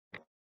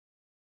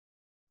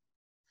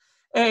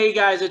Hey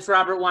guys, it's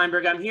Robert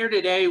Weinberg. I'm here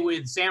today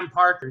with Sam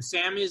Parker.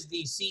 Sam is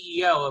the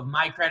CEO of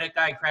My Credit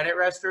Guy Credit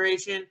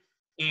Restoration,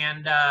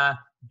 and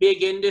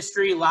big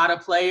industry, a lot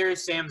of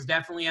players. Sam's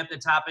definitely at the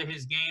top of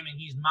his game, and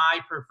he's my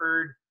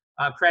preferred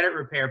credit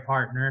repair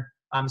partner.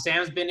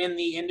 Sam's been in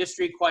the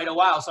industry quite a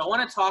while, so I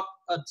want to talk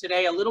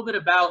today a little bit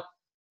about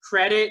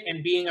credit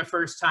and being a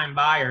first-time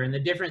buyer and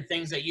the different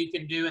things that you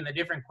can do and the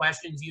different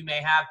questions you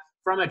may have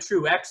from a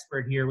true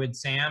expert here with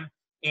Sam.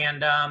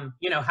 And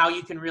how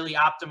you can really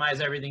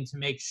optimize everything to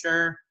make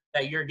sure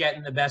that you're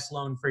getting the best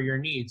loan for your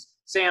needs.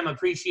 Sam,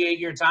 appreciate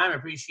your time.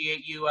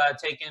 Appreciate you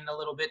taking a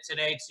little bit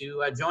today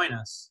to join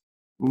us.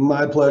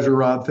 My pleasure,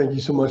 Rob. Thank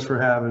you so much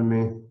for having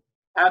me.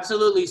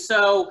 Absolutely.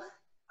 So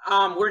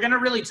we're going to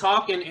really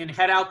talk and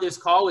head out this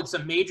call with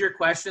some major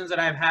questions that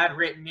I've had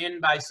written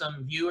in by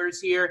some viewers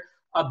here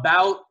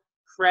about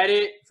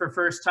credit for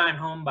first-time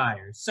home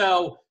buyers.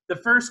 So the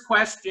first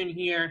question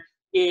here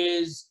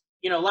is,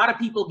 a lot of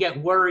people get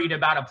worried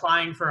about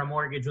applying for a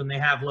mortgage when they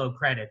have low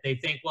credit. They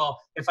think,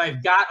 well, if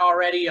I've got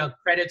already a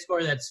credit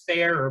score that's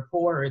fair or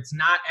poor, or it's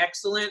not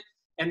excellent,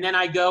 and then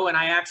I go and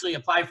I actually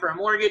apply for a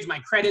mortgage, my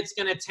credit's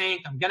going to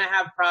tank, I'm going to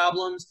have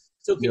problems.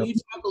 So can you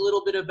talk a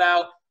little bit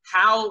about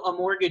how a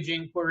mortgage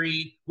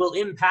inquiry will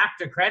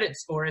impact a credit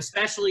score,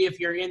 especially if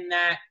you're in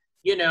that,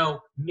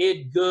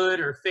 mid-good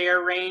or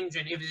fair range,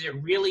 and is it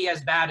really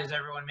as bad as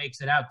everyone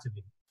makes it out to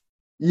be?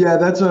 Yeah,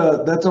 that's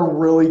a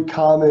really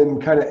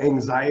common kind of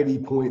anxiety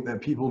point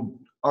that people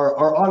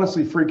are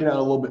honestly freaking out a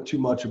little bit too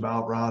much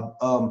about, Rob.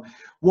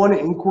 One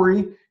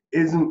inquiry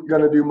isn't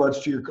going to do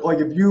much to your, like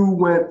if you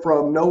went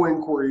from no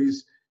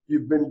inquiries,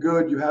 you've been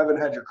good, you haven't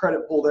had your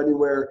credit pulled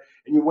anywhere,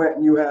 and you went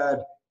and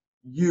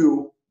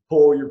you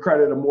pull your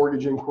credit a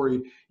mortgage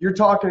inquiry, you're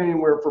talking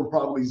anywhere from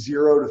probably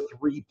 0 to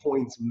 3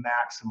 points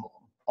maximum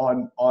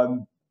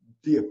on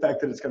the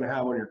effect that it's going to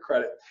have on your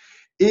credit.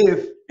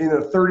 If in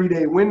a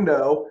 30-day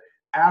window,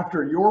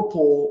 after your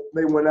pull,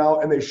 they went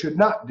out, and they should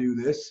not do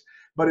this,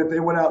 but if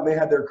they went out and they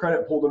had their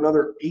credit pulled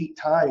another 8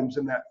 times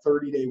in that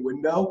 30-day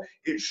window,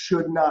 it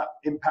should not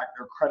impact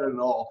their credit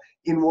at all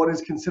in what is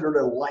considered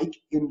a like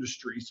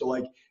industry. So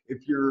like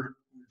if you're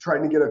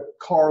trying to get a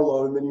car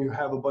loan, and then you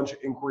have a bunch of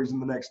inquiries in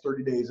the next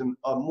 30 days, and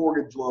a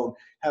mortgage loan,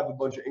 have a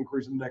bunch of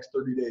inquiries in the next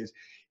 30 days.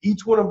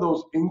 Each one of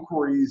those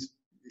inquiries,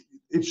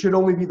 it should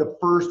only be the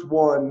first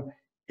one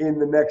in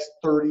the next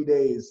 30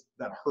 days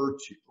that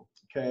hurts you.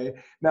 Okay.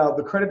 Now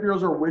the credit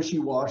bureaus are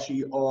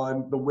wishy-washy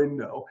on the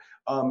window.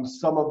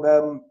 Some of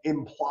them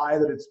imply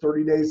that it's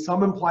 30 days.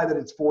 Some imply that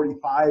it's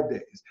 45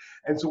 days.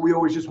 And so we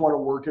always just want to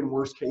work in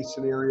worst case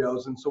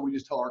scenarios. And so we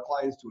just tell our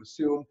clients to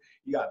assume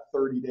you got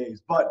 30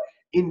 days. But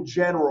in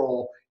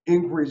general,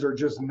 inquiries are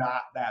just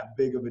not that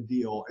big of a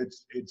deal.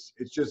 It's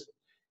just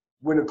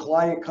when a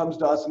client comes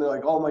to us and they're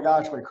like, oh my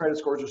gosh, my credit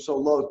scores are so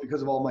low, it's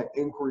because of all my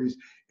inquiries.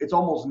 It's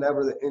almost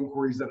never the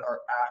inquiries that are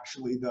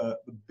actually the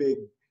big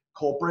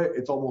culprit.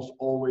 It's almost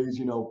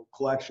always,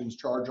 collections,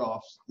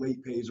 charge-offs,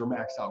 late pays, or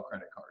maxed out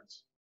credit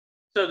cards.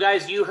 So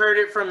guys, you heard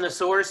it from the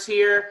source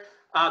here.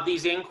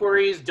 These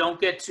inquiries,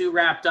 don't get too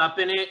wrapped up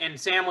in it. And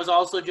Sam was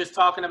also just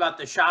talking about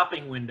the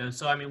shopping window.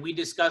 So, we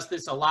discussed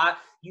this a lot.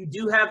 You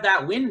do have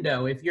that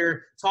window. If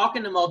you're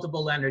talking to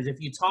multiple lenders, if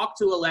you talk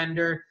to a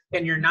lender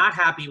and you're not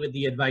happy with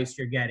the advice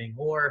you're getting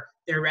or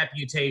their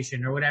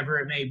reputation or whatever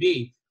it may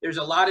be, there's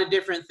a lot of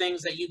different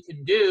things that you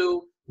can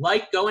do,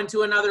 like going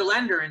to another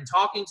lender and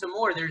talking to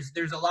more.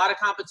 There's a lot of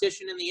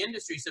competition in the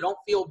industry, so don't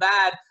feel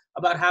bad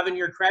about having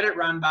your credit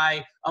run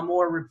by a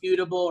more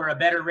reputable or a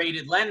better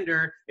rated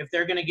lender if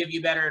they're going to give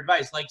you better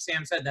advice. Like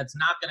Sam said, that's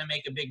not going to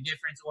make a big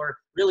difference, or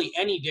really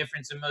any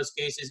difference in most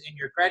cases, in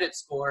your credit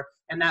score.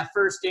 And that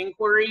first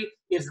inquiry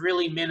is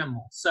really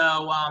minimal.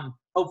 So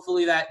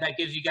hopefully that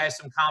gives you guys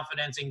some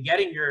confidence in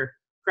getting your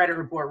credit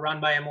report run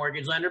by a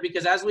mortgage lender,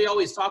 because as we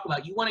always talk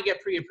about, you want to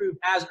get pre-approved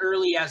as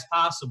early as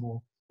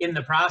possible in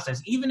the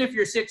process. Even if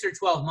you're 6 or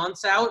 12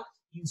 months out,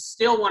 you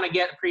still want to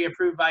get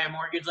pre-approved by a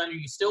mortgage lender.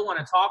 You still want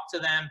to talk to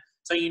them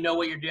so you know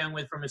what you're dealing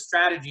with from a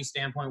strategy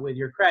standpoint with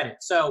your credit.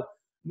 So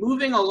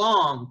moving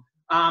along,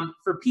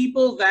 for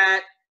people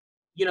that,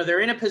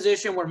 they're in a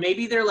position where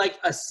maybe they're like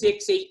a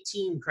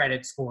 618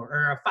 credit score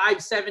or a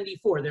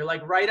 574. They're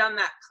like right on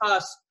that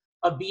cusp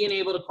of being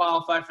able to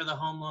qualify for the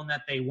home loan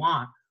that they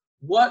want.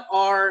 What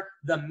are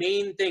the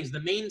main things, the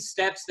main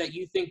steps that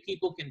you think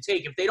people can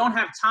take if they don't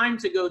have time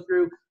to go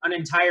through an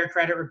entire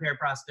credit repair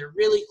process? They're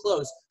really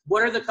close.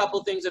 What are the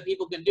couple things that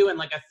people can do in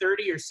like a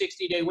 30 or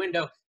 60-day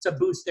window to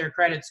boost their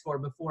credit score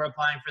before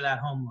applying for that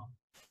home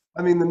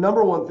loan? The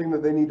number one thing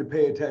that they need to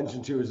pay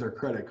attention to is their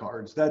credit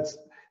cards. That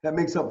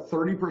makes up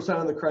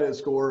 30% of the credit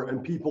score,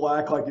 and people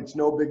act like it's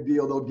no big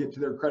deal. They'll get to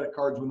their credit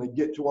cards when they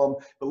get to them,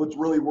 but let's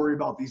really worry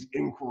about these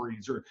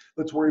inquiries, or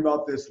let's worry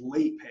about this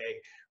late pay.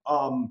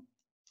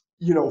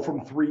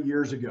 From 3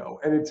 years ago,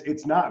 and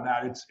it's not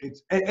that.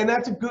 And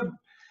that's a good,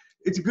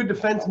 it's a good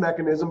defense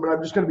mechanism, but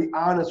I'm just going to be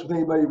honest with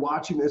anybody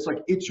watching this.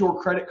 Like, it's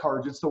your credit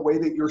cards. It's the way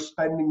that you're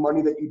spending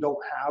money that you don't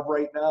have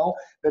right now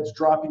that's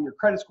dropping your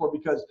credit score,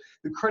 because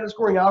the credit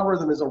scoring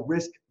algorithm is a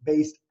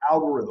risk-based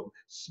algorithm.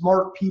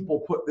 Smart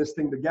people put this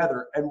thing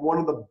together. And one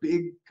of the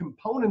big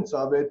components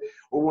of it,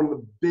 or one of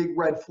the big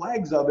red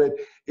flags of it,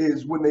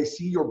 is when they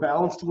see your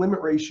balance to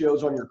limit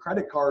ratios on your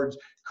credit cards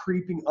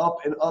creeping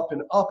up and up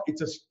and up.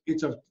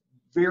 It's a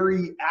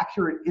very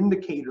accurate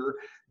indicator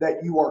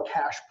that you are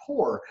cash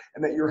poor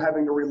and that you're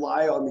having to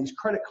rely on these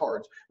credit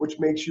cards, which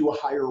makes you a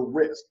higher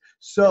risk.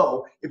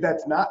 So if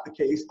that's not the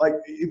case, like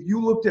if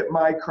you looked at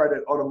my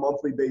credit on a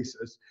monthly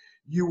basis,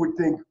 you would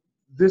think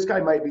this guy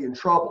might be in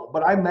trouble.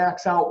 But I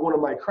max out one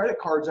of my credit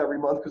cards every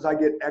month because I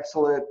get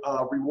excellent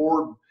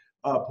reward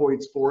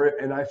points for it,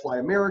 and I fly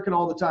American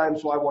all the time,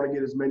 so I want to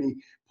get as many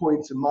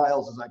points and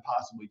miles as I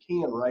possibly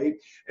can, right?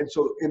 And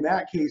so in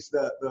that case,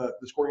 the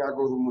scoring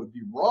algorithm would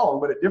be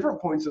wrong, but at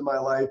different points in my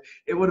life,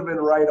 it would have been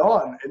right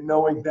on. And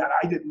knowing that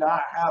I did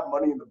not have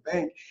money in the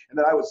bank and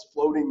that I was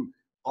floating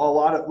a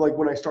lot of, like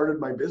when I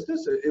started my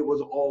business, it was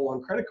all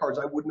on credit cards,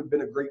 I wouldn't have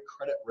been a great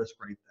credit risk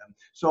right then.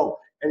 So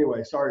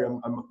anyway, sorry,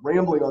 I'm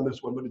rambling on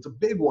this one, but it's a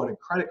big one in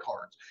credit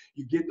cards.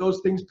 You get those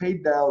things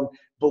paid down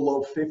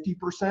below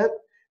 50%.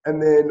 And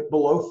then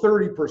below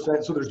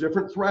 30%, so there's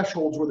different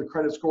thresholds where the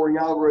credit scoring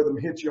algorithm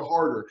hits you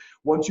harder.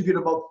 Once you get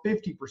above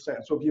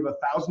 50%, so if you have a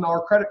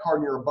 $1,000 credit card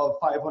and you're above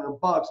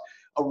 $500,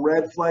 a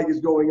red flag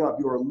is going up.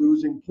 You are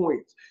losing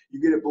points.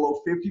 You get it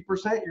below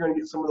 50%, you're going to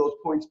get some of those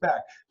points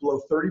back. Below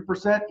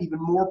 30%,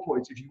 even more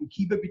points. If you can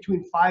keep it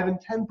between 5 and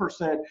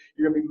 10%,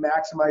 you're going to be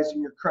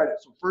maximizing your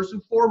credit. So first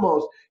and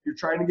foremost, you're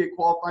trying to get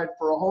qualified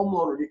for a home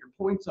loan or get your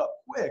points up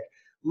quick.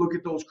 Look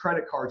at those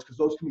credit cards, because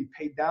those can be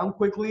paid down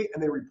quickly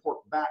and they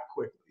report back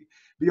quickly.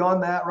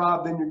 Beyond that,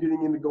 Rob, then you're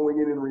getting into going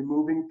in and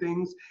removing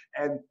things,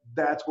 and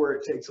that's where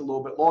it takes a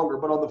little bit longer.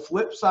 But on the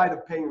flip side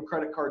of paying a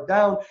credit card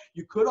down,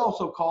 you could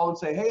also call and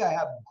say, hey, I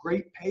have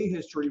great pay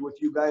history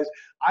with you guys.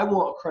 I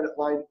want a credit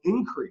line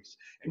increase,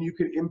 and you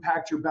can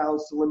impact your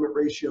balance to limit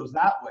ratios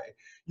that way.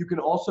 You can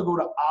also go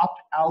to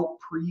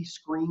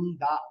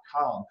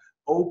optoutprescreen.com,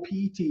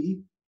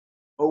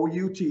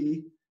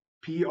 optoutprescreen.com.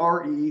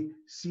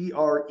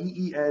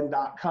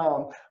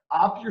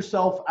 Opt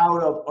yourself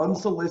out of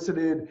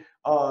unsolicited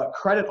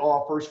credit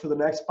offers for the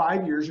next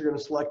 5 years. You're going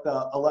to select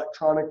the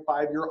electronic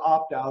 5-year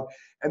opt-out,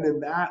 and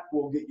then that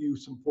will get you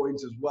some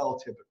points as well,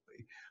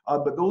 typically.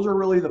 But those are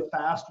really the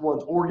fast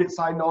ones. Or get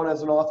signed on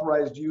as an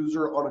authorized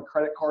user on a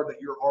credit card that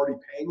you're already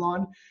paying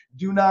on.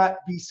 Do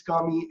not be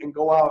scummy and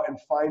go out and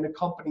find a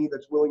company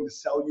that's willing to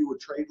sell you a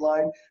trade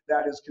line.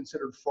 That is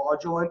considered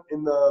fraudulent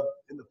in the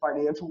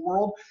financial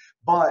world.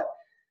 But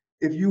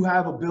if you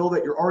have a bill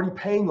that you're already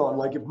paying on,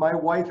 like if my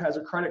wife has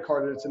a credit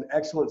card and it's an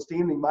excellent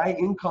standing, my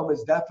income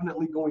is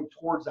definitely going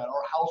towards that.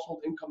 Our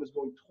household income is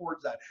going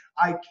towards that.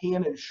 I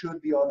can and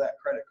should be on that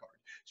credit card.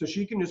 So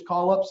she can just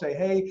call up, say,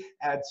 hey,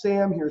 add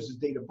Sam, here's his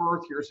date of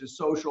birth, here's his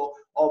social.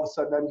 All of a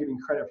sudden, I'm getting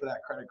credit for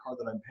that credit card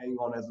that I'm paying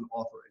on as an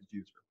authorized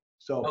user.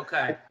 So,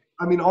 okay.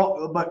 I mean,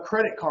 but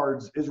credit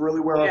cards is really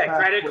where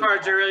credit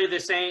cards are really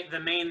the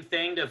main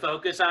thing to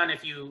focus on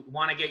if you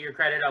want to get your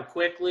credit up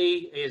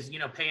quickly is,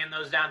 paying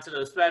those down to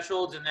those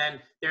thresholds. And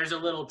then there's a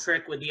little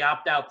trick with the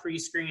opt-out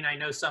pre-screen. I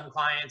know some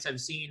clients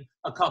have seen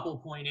a couple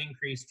point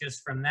increase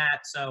just from that.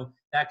 So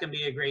that can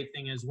be a great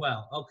thing as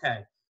well.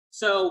 Okay.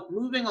 So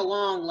moving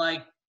along,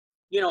 like,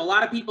 a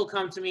lot of people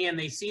come to me and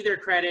they see their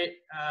credit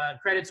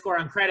score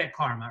on Credit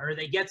Karma, or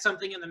they get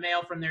something in the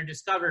mail from their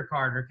Discover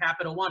card or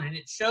Capital One, and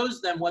it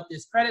shows them what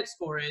this credit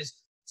score is.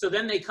 So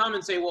then they come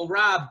and say, well,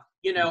 Rob,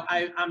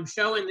 I'm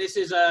showing this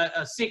is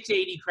a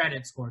 680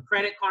 credit score.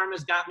 Credit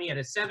Karma's got me at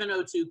a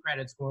 702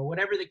 credit score,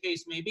 whatever the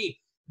case may be.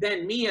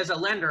 Then me as a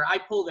lender, I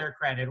pull their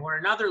credit, or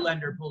another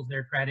lender pulls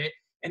their credit,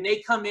 and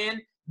they come in,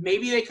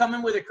 maybe they come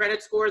in with a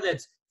credit score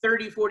that's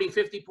 30, 40,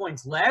 50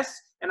 points less.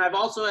 And I've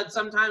also had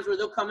some times where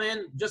they'll come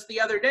in just the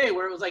other day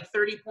where it was like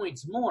 30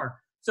 points more.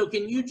 So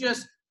can you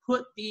just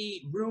put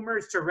the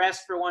rumors to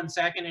rest for 1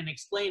 second and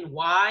explain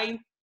why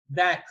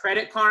that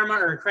Credit Karma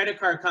or a credit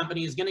card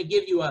company is going to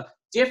give you a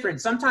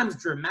different,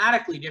 sometimes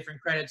dramatically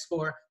different credit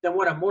score than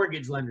what a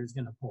mortgage lender is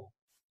going to pull?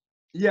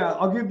 Yeah,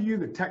 I'll give you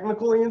the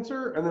technical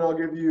answer, and then I'll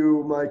give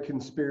you my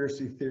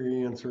conspiracy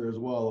theory answer as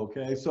well,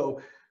 okay? So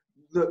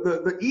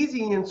the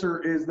easy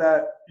answer is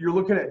that you're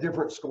looking at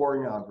different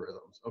scoring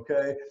algorithms,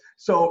 okay?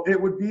 So it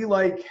would be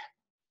like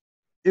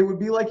if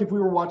we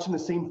were watching the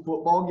same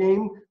football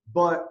game,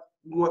 but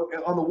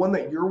on the one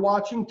that you're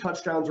watching,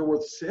 touchdowns are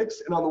worth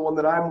 6, and on the one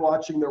that I'm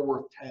watching, they're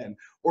worth 10.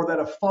 Or that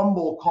a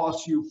fumble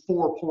costs you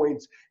 4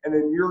 points, and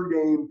in your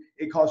game,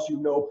 it costs you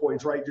no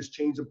points, right? Just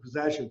change of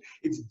possession.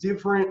 It's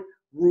different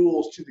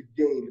rules to the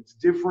game. It's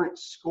different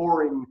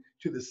scoring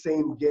to the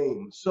same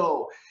game.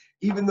 So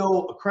even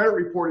though a credit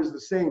report is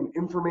the same,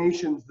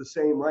 information's the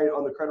same, right,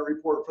 on the credit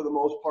report for the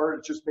most part.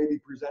 It's just maybe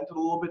presented a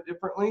little bit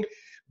differently.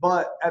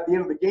 But at the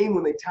end of the game,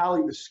 when they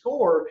tally the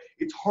score,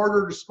 it's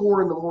harder to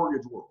score in the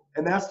mortgage world.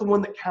 And that's the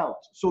one that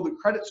counts. So the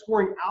credit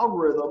scoring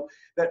algorithm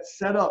that's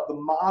set up, the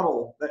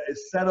model that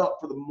is set up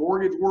for the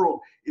mortgage world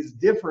is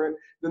different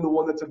than the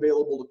one that's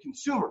available to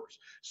consumers.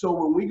 So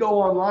when we go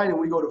online and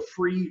we go to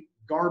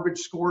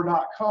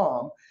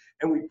freegarbagescore.com,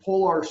 and we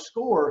pull our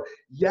score,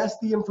 yes,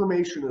 the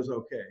information is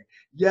okay.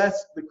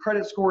 Yes, the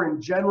credit score in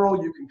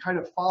general, you can kind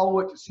of follow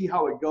it to see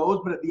how it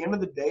goes, but at the end of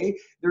the day,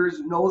 there is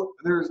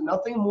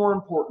nothing more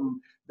important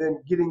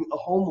than getting a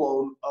home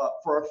loan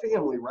for our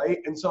family, right?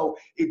 And so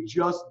it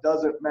just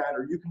doesn't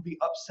matter. You can be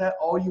upset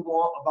all you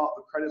want about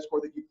the credit score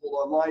that you pulled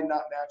online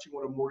not matching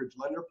what a mortgage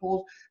lender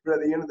pulls, but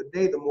at the end of the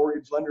day, the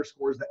mortgage lender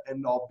score is the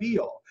end all be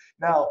all.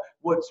 Now,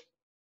 what's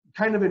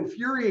kind of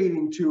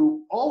infuriating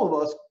to all of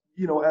us,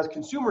 you know, as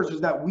consumers,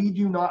 is that we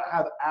do not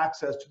have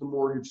access to the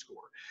mortgage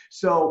score.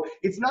 So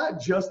it's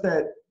not just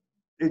that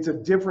it's a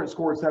different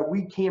score, it's that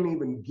we can't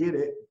even get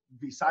it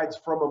besides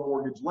from a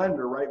mortgage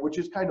lender, right? Which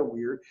is kind of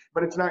weird,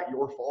 but it's not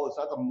your fault. It's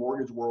not the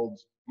mortgage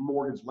world's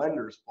mortgage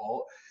lender's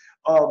fault.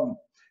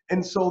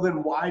 And so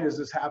then why does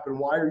this happen?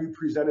 Why are you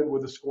presented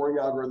with a scoring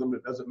algorithm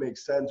that doesn't make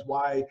sense?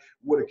 Why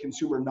would a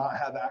consumer not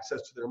have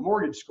access to their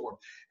mortgage score?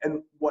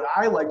 And what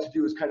I like to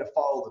do is kind of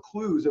follow the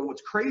clues. And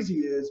what's crazy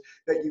is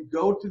that you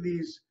go to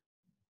these,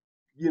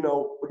 you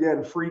know,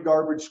 again,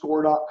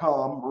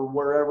 freegarbagescore.com or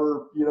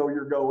wherever, you know,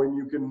 you're going,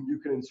 you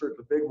can insert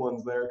the big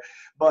ones there,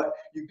 but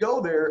you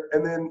go there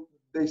and then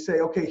they say,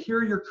 okay, here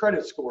are your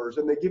credit scores.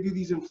 And they give you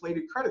these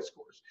inflated credit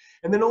scores.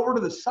 And then over to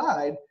the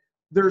side,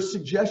 there's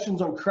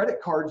suggestions on credit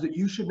cards that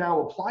you should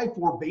now apply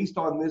for based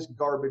on this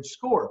garbage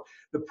score.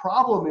 The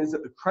problem is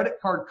that the credit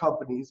card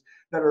companies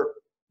that are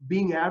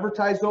being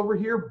advertised over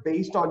here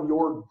based on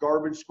your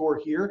garbage score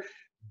here,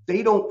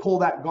 they don't pull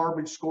that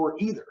garbage score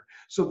either.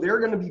 So they're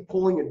going to be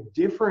pulling a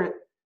different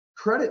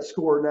credit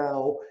score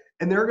now,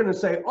 and they're going to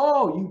say,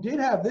 oh, you did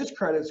have this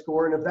credit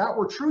score, and if that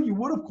were true, you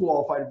would have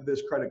qualified for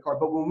this credit card.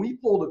 But when we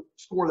pulled a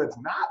score that's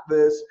not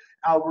this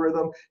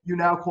algorithm, you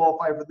now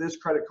qualify for this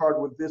credit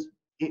card with this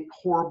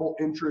horrible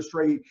interest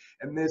rate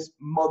and this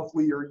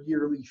monthly or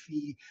yearly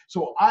fee.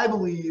 So I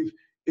believe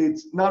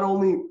it's not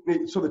only,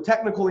 so the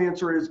technical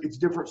answer is it's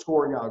different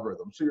scoring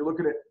algorithms. So you're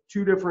looking at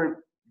two different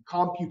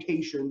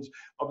computations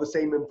of the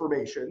same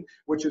information,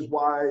 which is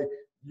why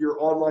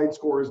your online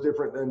score is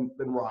different than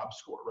Rob's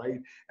score, right?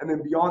 And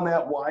then beyond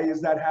that, why is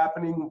that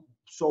happening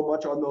so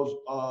much on those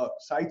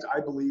sites?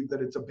 I believe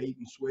that it's a bait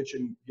and switch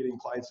and getting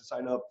clients to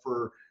sign up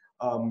for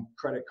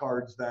credit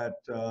cards that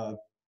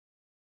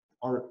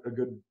aren't a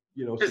good,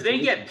 you know, because they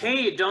get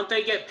paid. Don't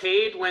they get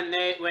paid when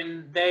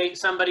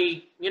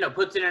somebody, you know,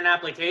 puts in an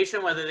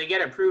application, whether they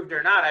get approved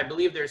or not? I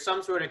believe there's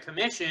some sort of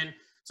commission.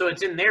 So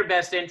it's in their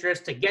best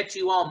interest to get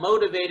you all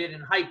motivated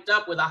and hyped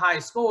up with a high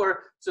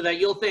score so that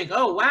you'll think,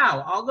 oh,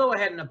 wow, I'll go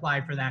ahead and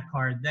apply for that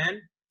card then.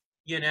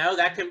 You know,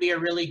 that can be a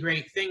really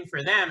great thing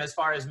for them as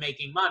far as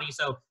making money.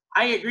 So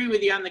I agree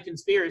with you on the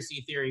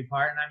conspiracy theory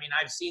part. And I mean,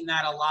 I've seen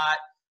that a lot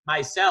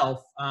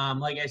myself.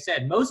 Like I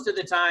said, most of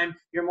the time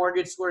your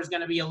mortgage score is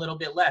going to be a little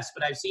bit less,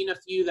 but I've seen a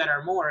few that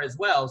are more as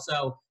well.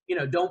 So, you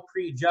know, don't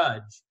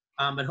prejudge.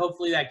 But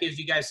hopefully that gives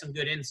you guys some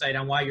good insight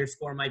on why your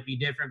score might be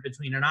different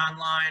between an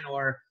online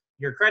or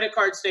your credit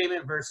card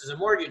statement versus a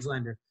mortgage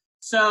lender.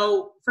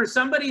 So for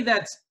somebody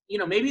that's, you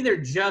know, maybe they're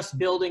just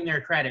building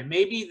their credit,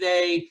 maybe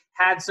they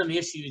had some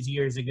issues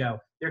years ago,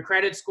 their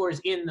credit score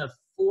is in the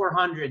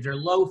 400s or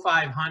low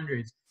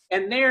 500s,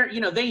 and they're,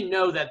 you know, they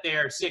know that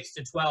they're 6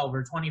 to 12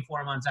 or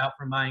 24 months out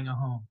from buying a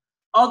home.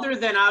 Other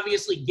than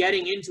obviously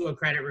getting into a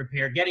credit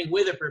repair, getting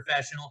with a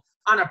professional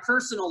on a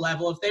personal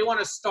level, if they want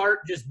to start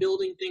just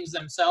building things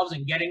themselves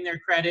and getting their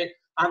credit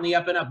on the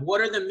up and up,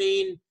 what are the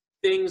main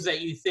things that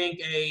you think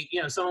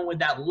someone with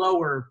that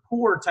lower,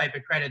 poor type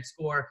of credit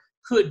score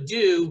could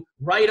do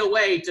right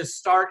away to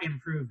start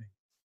improving?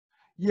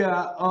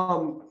 Yeah,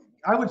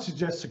 I would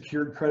suggest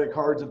secured credit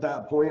cards at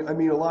that point. I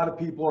mean, a lot of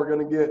people are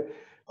going to get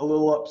a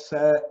little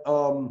upset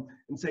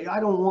and say, I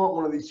don't want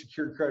one of these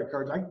secured credit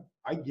cards.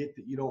 I get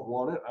that you don't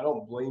want it. I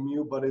don't blame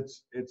you, but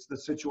it's the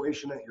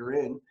situation that you're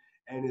in,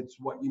 and it's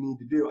what you need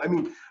to do. I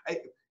mean,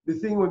 the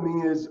thing with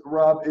me is,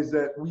 Rob, is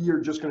that we are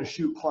just going to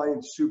shoot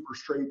clients super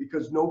straight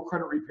because no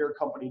credit repair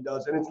company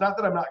does. And it's not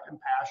that I'm not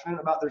compassionate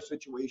about their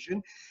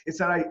situation. It's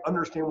that I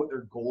understand what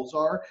their goals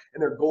are,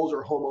 and their goals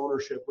are home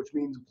ownership, which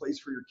means a place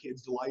for your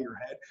kids to lie your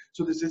head.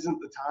 So this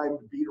isn't the time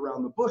to beat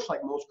around the bush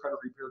like most credit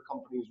repair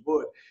companies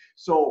would.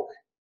 So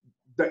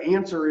the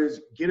answer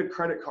is get a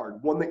credit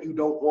card, one that you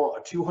don't want,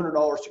 a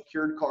 $200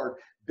 secured card,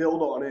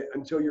 build on it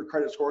until your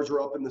credit scores are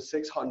up in the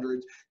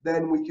 600s.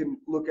 Then we can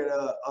look at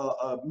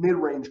a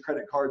mid-range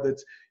credit card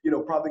that's, you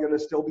know, probably going to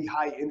still be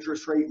high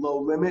interest rate, low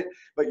limit,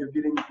 but you're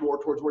getting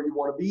more towards where you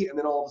want to be. And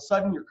then all of a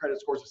sudden your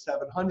credit scores are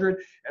 700,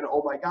 and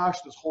oh my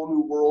gosh, this whole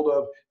new world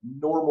of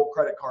normal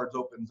credit cards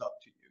opens up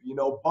to you, you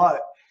know.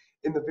 But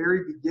in the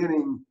very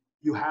beginning,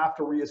 you have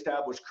to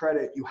reestablish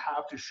credit. You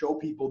have to show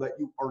people that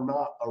you are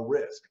not a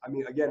risk. I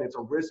mean, again, it's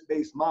a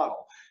risk-based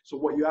model. So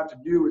what you have to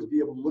do is be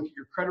able to look at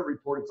your credit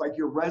report. It's like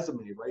your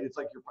resume, right? It's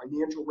like your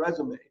financial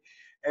resume.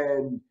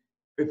 And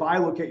if I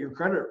look at your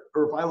credit,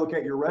 or if I look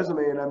at your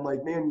resume and I'm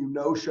like, man, you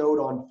no-showed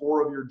on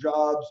 4 of your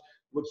jobs,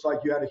 looks like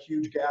you had a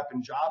huge gap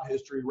in job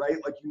history, right?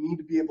 Like, you need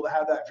to be able to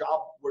have that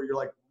job where you're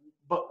like,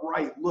 but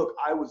right, look,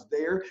 I was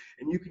there.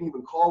 And you can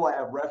even call, I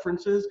have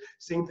references.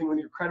 Same thing with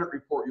your credit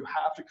report. You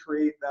have to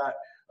create that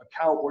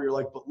account where you're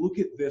like, but look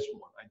at this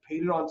one. I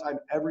paid it on time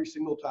every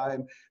single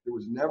time. There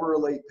was never a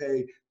late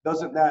pay.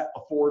 Doesn't that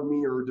afford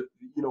me, or,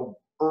 you know,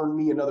 earn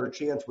me another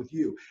chance with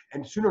you?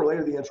 And sooner or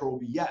later the answer will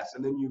be yes.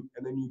 And then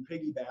you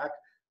piggyback,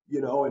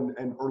 you know,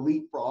 and or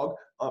leapfrog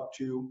up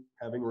to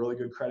having really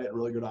good credit and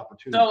really good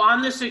opportunity. So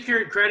on the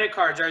secured credit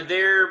cards, are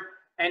there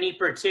any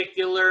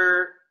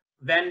particular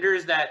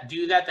vendors that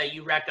do that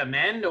you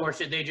recommend, or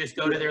should they just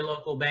go to their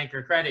local bank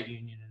or credit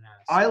union and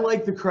ask? I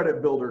like the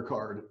credit builder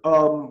card.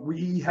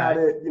 We had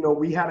it, you know,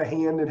 we had a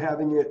hand in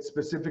having it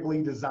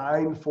specifically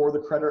designed for the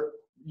credit,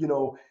 you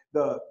know,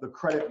 the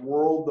credit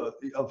world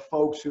of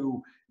folks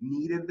who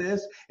needed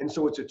this. And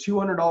so it's a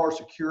 $200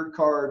 secured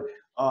card.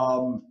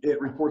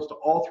 It reports to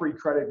all 3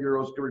 credit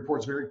bureaus. It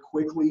reports very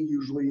quickly,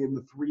 usually in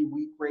the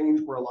 3-week range,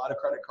 where a lot of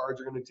credit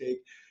cards are going to take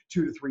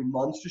 2 to 3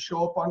 months to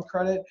show up on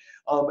credit.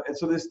 And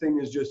so this thing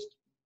is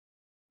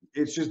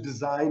it's just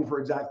designed for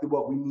exactly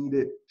what we need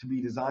it to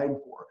be designed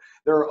for.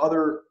 There are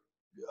other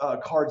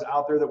cards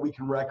out there that we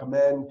can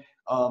recommend,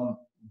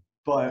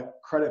 but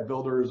credit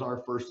builder is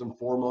our first and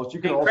foremost.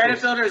 You can also,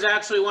 credit builder is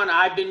actually one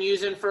I've been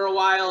using for a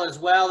while as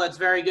well. That's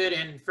very good.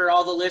 And for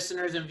all the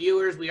listeners and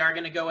viewers, we are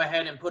going to go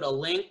ahead and put a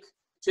link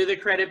to the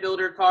credit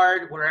builder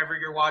card wherever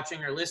you're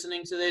watching or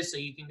listening to this, so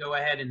you can go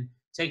ahead and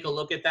take a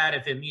look at that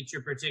if it meets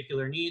your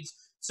particular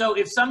needs. So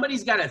if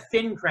somebody's got a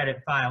thin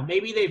credit file,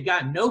 maybe they've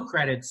got no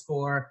credit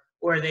score,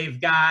 or they've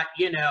got,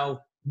 you know,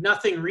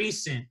 nothing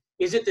recent,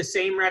 is it the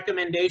same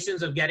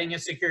recommendations of getting a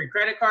secured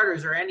credit card, or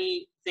is there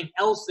anything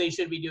else they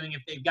should be doing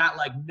if they've got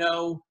like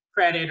no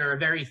credit or a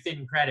very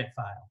thin credit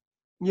file?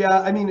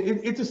 Yeah, I mean,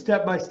 it's a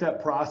step-by-step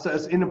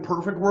process. In a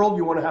perfect world,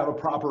 you want to have a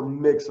proper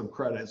mix of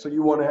credit. So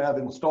you want to have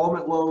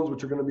installment loans,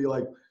 which are going to be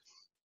like,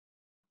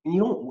 and you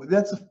don't,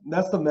 that's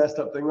the messed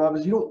up thing, Rob,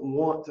 is you don't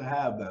want to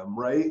have them,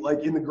 right? Like,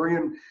 in the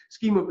grand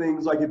scheme of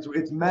things, like,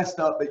 it's messed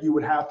up that you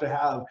would have to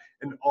have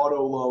an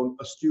auto loan,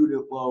 a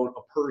student loan,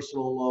 a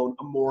personal loan,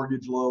 a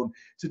mortgage loan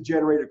to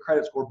generate a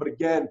credit score. But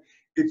again,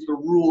 it's the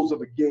rules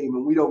of a game,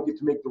 and we don't get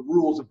to make the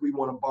rules if we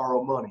want to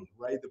borrow money,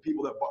 right? The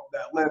people that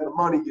lend the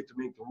money get to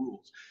make the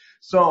rules.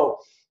 So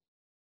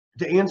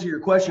to answer your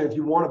question, if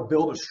you want to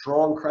build a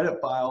strong credit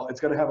file, it's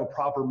going to have a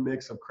proper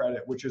mix of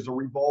credit, which is a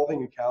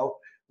revolving account,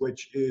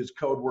 which is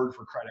code word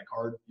for credit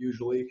card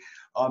usually.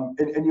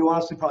 And you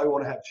honestly probably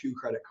want to have 2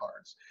 credit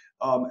cards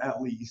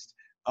at least.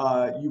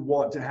 You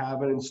want to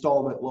have an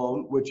installment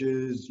loan, which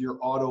is your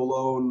auto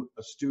loan,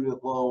 a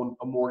student loan,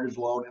 a mortgage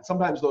loan. And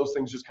sometimes those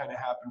things just kind of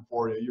happen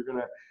for you.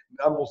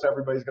 Almost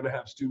everybody's going to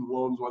have student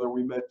loans, whether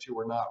we meant to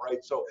or not,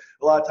 right? So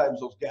a lot of times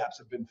those gaps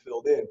have been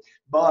filled in.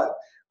 But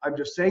I'm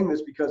just saying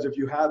this because if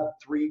you have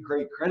 3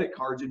 great credit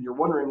cards and you're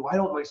wondering, why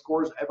don't my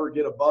scores ever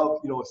get above,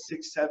 you know, a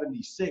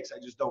 676?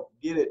 I just don't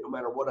get it no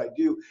matter what I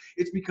do.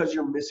 It's because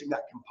you're missing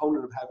that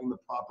component of having the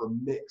proper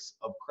mix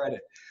of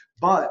credit.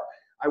 But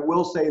I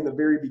will say in the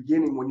very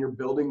beginning, when you're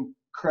building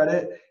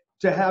credit,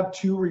 to have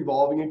 2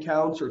 revolving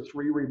accounts or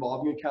 3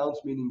 revolving accounts,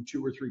 meaning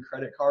 2 or 3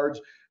 credit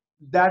cards,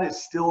 that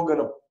is still going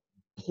to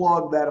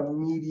plug that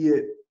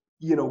immediate,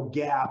 you know,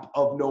 gap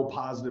of no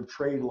positive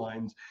trade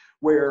lines.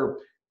 Where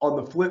on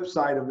the flip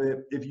side of it,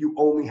 if you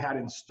only had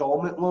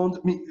installment loans,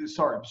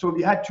 so if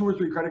you had 2 or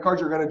 3 credit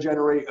cards, you're going to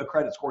generate a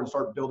credit score and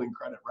start building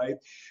credit, right?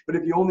 But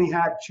if you only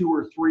had 2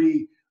 or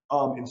 3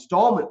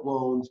 installment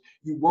loans,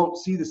 you won't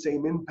see the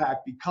same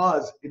impact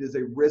because it is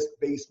a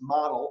risk-based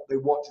model. They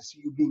want to see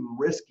you being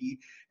risky,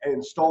 and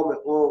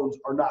installment loans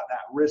are not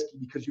that risky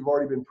because you've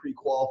already been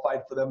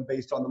pre-qualified for them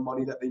based on the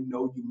money that they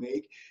know you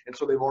make. And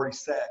so they've already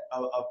set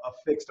a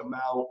fixed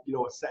amount, you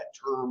know, a set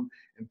term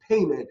and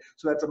payment.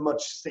 So that's a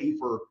much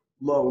safer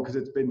loan because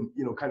it's been,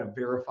 you know, kind of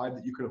verified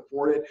that you can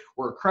afford it.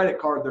 Where a credit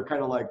card, they're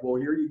kind of like,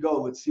 well, here you go,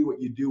 let's see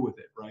what you do with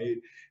it, right?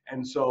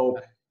 And so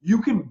you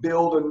can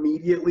build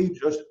immediately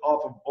just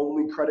off of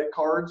only credit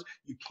cards.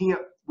 You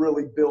can't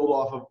really build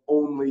off of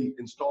only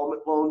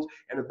installment loans,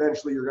 and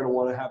eventually you're going to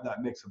want to have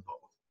that mix of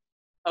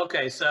both.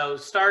 Okay, so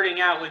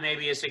starting out with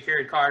maybe a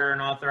secured card or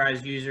an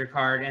authorized user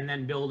card, and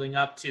then building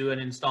up to an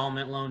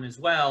installment loan as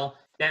well,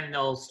 then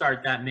they'll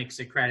start that mix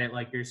of credit,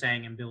 like you're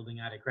saying, and building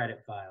out a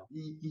credit file.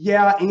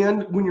 Yeah,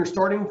 and when you're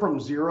starting from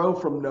zero,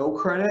 from no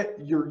credit,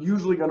 you're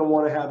usually going to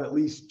want to have at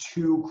least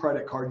 2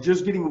 credit cards.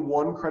 Just getting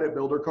 1 credit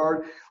builder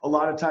card a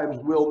lot of times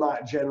will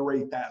not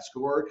generate that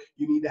score.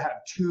 You need to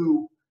have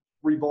 2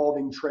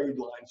 revolving trade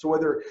line. So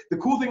whether the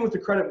cool thing with the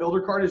credit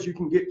builder card is you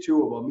can get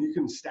 2 of them. You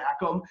can stack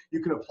them.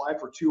 You can apply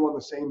for 2 on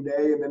the same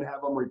day and then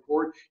have them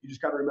report. You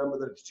just got to remember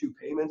that it's 2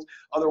 payments.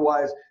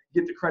 Otherwise,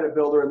 get the credit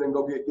builder and then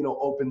go get,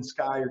 Open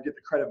Sky, or get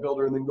the credit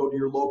builder and then go to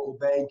your local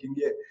bank and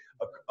get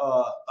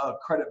a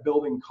credit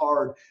building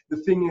card. The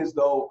thing is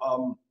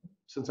though,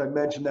 since I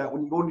mentioned that,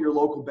 when you go into your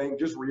local bank,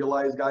 just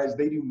realize, guys,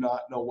 they do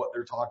not know what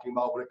they're talking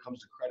about when it comes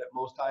to credit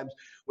most times.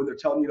 When they're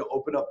telling you to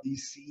open up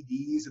these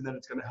CDs and then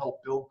it's going to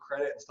help build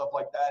credit and stuff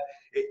like that,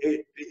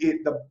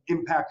 the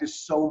impact is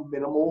so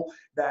minimal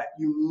that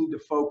you need to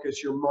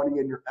focus your money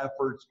and your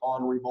efforts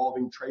on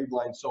revolving trade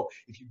lines. So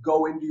if you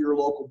go into your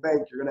local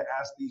bank, you're going to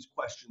ask these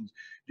questions.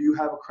 Do you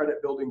have a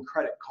credit building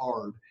credit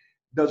card?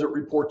 Does it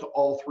report to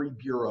all 3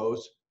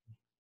 bureaus?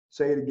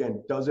 Say it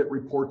again. Does it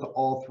report to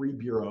all 3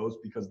 bureaus?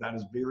 Because that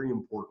is very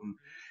important.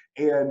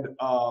 And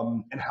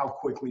how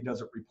quickly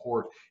does it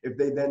report? If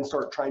they then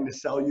start trying to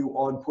sell you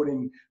on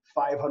putting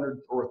 $500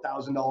 or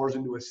 $1,000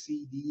 into a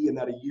CD and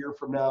that a year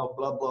from now,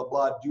 blah, blah,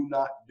 blah, do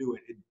not do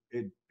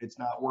it. It's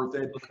not worth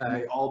it. Okay. And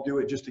they all do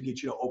it just to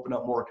get you to open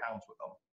up more accounts with them.